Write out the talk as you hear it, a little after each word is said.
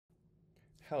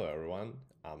Hello everyone,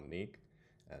 I'm Nick,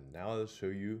 and now I'll show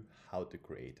you how to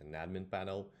create an admin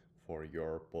panel for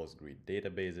your Postgre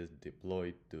databases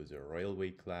deployed to the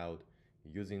Railway Cloud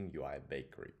using UI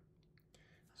Bakery.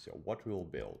 So what we'll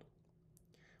build?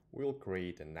 We'll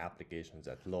create an application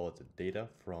that loads the data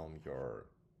from your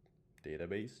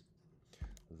database.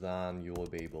 Then you will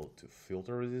be able to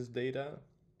filter this data,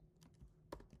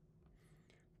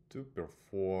 to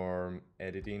perform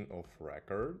editing of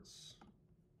records,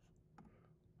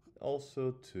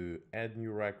 also to add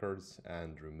new records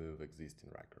and remove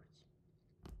existing records.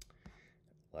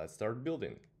 Let's start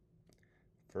building.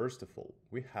 First of all,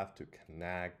 we have to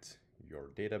connect your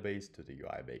database to the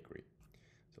UI Bakery.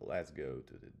 So let's go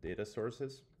to the data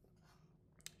sources.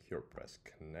 Here press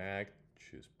connect,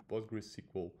 choose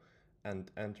PostgreSQL,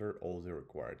 and enter all the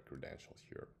required credentials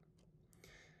here.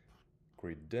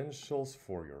 Credentials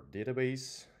for your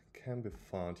database can be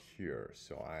found here.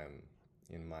 So I'm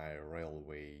in my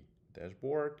Railway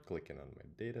dashboard, clicking on my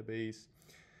database.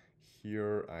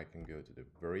 Here I can go to the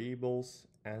variables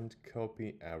and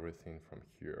copy everything from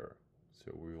here.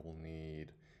 So we will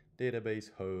need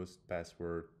database, host,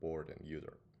 password, port, and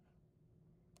user.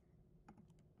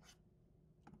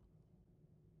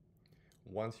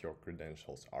 Once your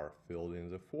credentials are filled in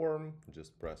the form,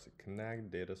 just press the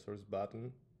connect data source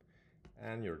button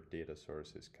and your data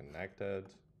source is connected.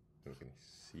 You can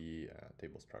see a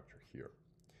table structure here.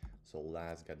 So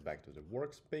let's get back to the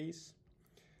workspace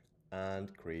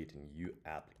and create a new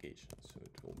application. So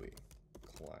it will be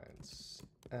clients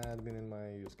admin in my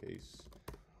use case.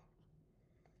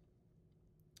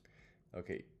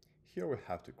 Okay, here we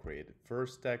have to create the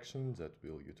first action that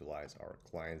will utilize our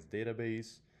client's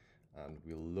database, and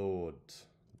we load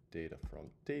data from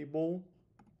table.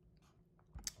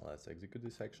 Let's execute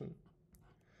this action.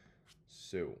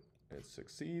 So it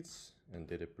succeeds and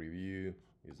data preview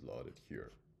is loaded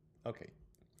here. Okay,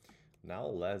 now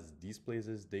let's display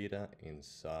this data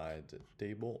inside the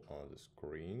table on the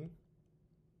screen.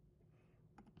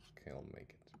 Okay, I'll make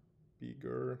it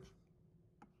bigger.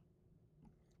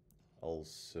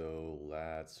 Also,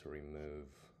 let's remove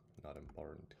not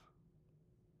important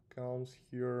columns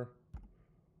here.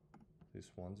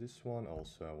 This one.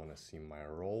 Also, I want to see my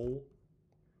role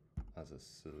as a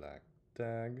select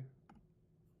tag.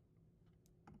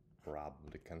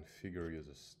 Probably configure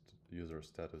user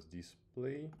status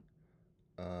display.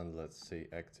 And let's say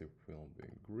active will be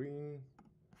green,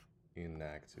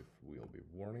 inactive will be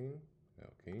warning.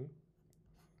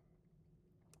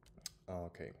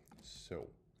 Okay, so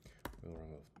we'll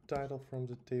remove title from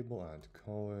the table and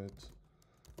call it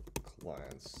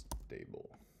clients table.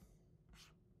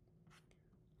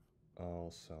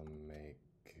 Also make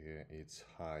its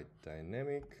height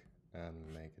dynamic and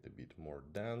make it a bit more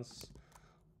dense.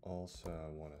 Also, I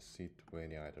want to see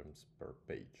 20 items per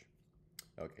page.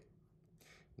 Okay,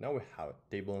 now we have a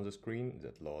table on the screen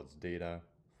that loads data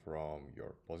from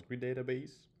your Postgre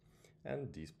database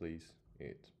and displays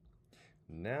it.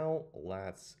 Now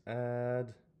let's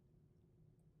add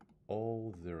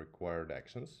all the required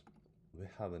actions. We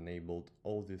have enabled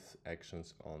all these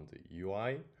actions on the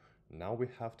UI. Now we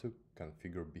have to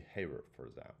configure behavior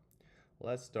for them.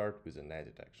 Let's start with an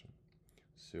edit action.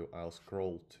 So I'll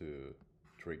scroll to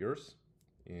triggers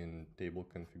in table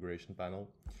configuration panel,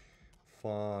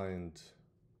 find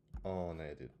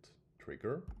onEdit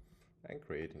trigger and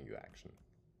create a new action.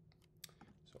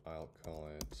 So I'll call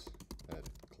it edit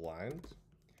client.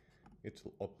 It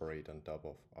will operate on top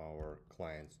of our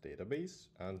client's database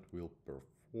and will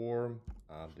perform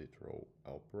update row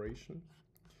operation.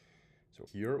 So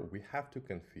here we have to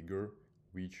configure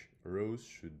which rows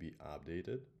should be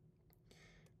updated.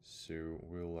 So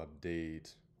we'll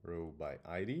update row by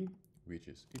ID, which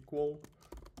is equal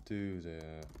to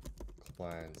the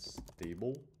client's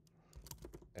table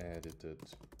edited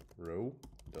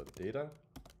row.data.id.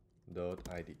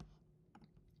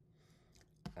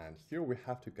 And here we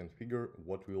have to configure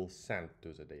what we will send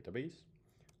to the database.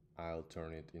 I'll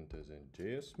turn it into the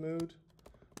JS mode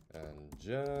and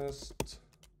just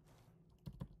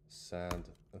send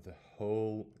the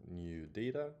whole new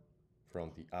data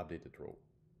from the updated row.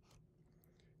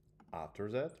 After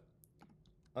that,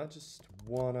 I just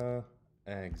wanna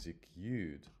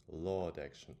execute load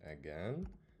action again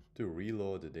to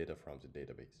reload the data from the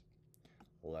database.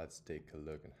 Let's take a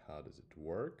look at how does it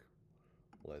work.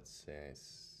 Let's say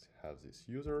I have this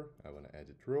user, I want to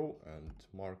edit row and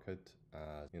mark it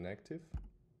as inactive.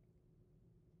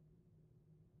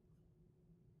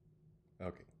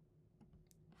 Okay,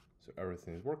 so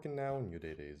everything is working now, new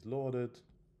data is loaded,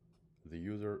 the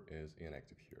user is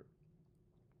inactive here.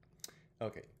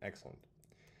 Okay, excellent.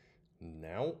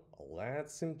 Now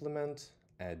let's implement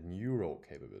add new row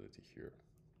capability here.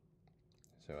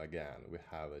 So again, we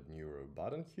have a new row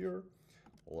button here.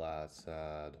 Let's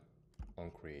add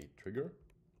onCreate trigger,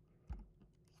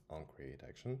 onCreate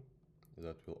action.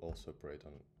 That will also operate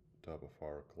on top of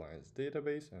our client's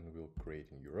database and will create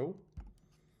a new row.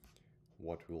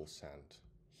 What we'll send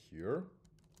here,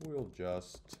 we'll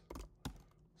just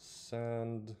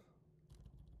send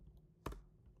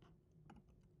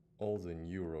all the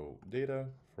new row data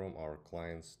from our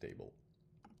client's table.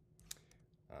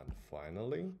 And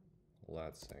finally,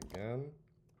 let's again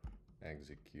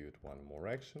execute one more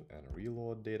action and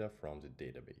reload data from the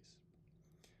database.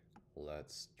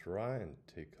 Let's try and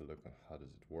take a look on how does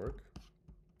it work.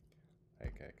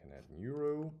 Like I can add new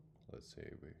row. Let's say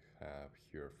we have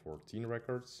here 14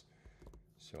 records.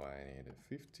 So I need a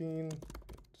 15. It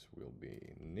will be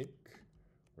Nick.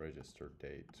 Register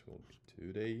date will be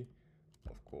today.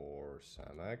 Of course,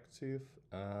 I'm active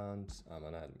and I'm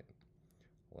an admin.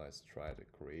 Let's try to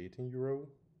create a new row.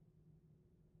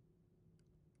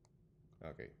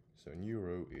 Okay, so new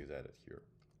row is added here.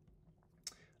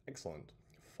 Excellent.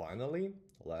 Finally,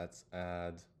 let's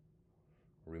add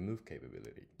remove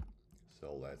capability.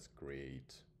 So let's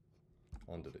create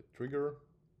under the trigger,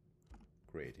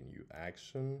 create a new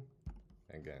action.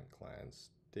 Again, client's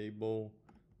table,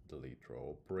 delete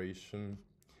row operation.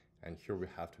 And here we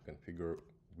have to configure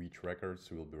which records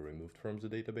will be removed from the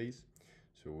database.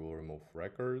 So we'll remove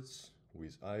records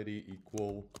with ID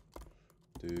equal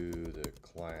to the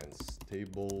client's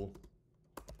table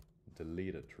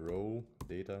deleted row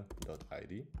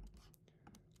data.id.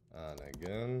 And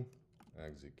again,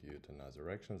 execute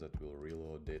another action that will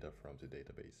reload data from the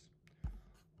database.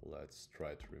 Let's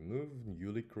try to remove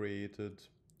newly created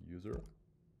user,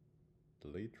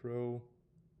 delete row.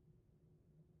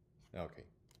 Okay,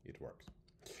 it works.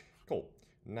 Cool.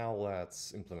 Now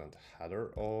let's implement a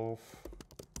header of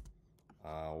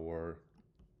our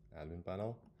admin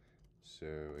panel. So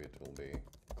it will be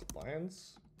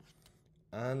clients.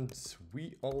 And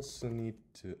we also need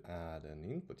to add an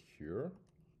input here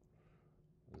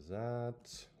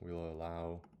that will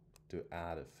allow to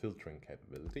add a filtering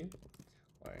capability,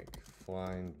 like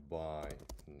find by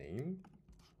name.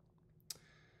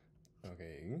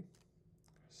 Okay,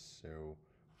 so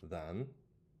then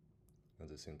in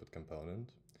this input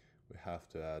component, we have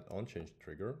to add onChange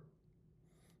trigger,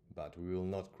 but we will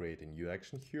not create a new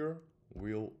action here.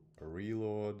 We'll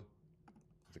reload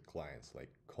the clients, like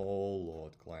call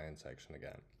load clients action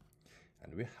again.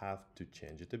 And we have to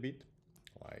change it a bit,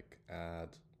 like add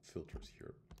filters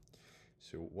here.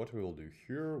 So what we will do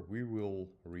here, we will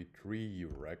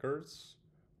retrieve records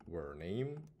where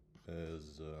name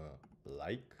is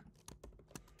like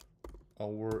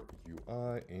our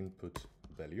UI input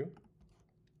value.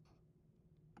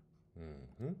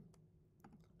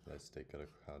 Let's take a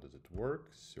look how does it work.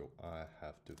 So I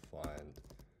have to find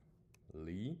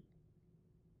Lee.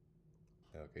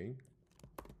 Okay.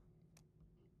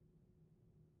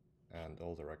 And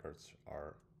all the records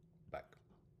are back.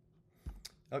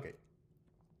 Okay.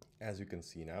 As you can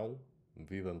see now,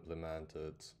 we've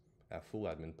implemented a full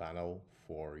admin panel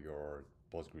for your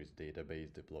Postgres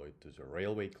database deployed to the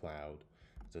Railway Cloud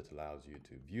that allows you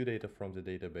to view data from the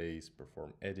database,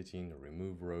 perform editing,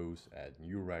 remove rows, add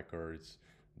new records,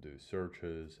 do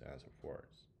searches, and so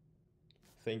forth.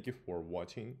 Thank you for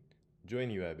watching.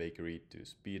 Join UI Bakery to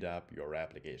speed up your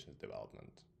application's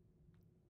development.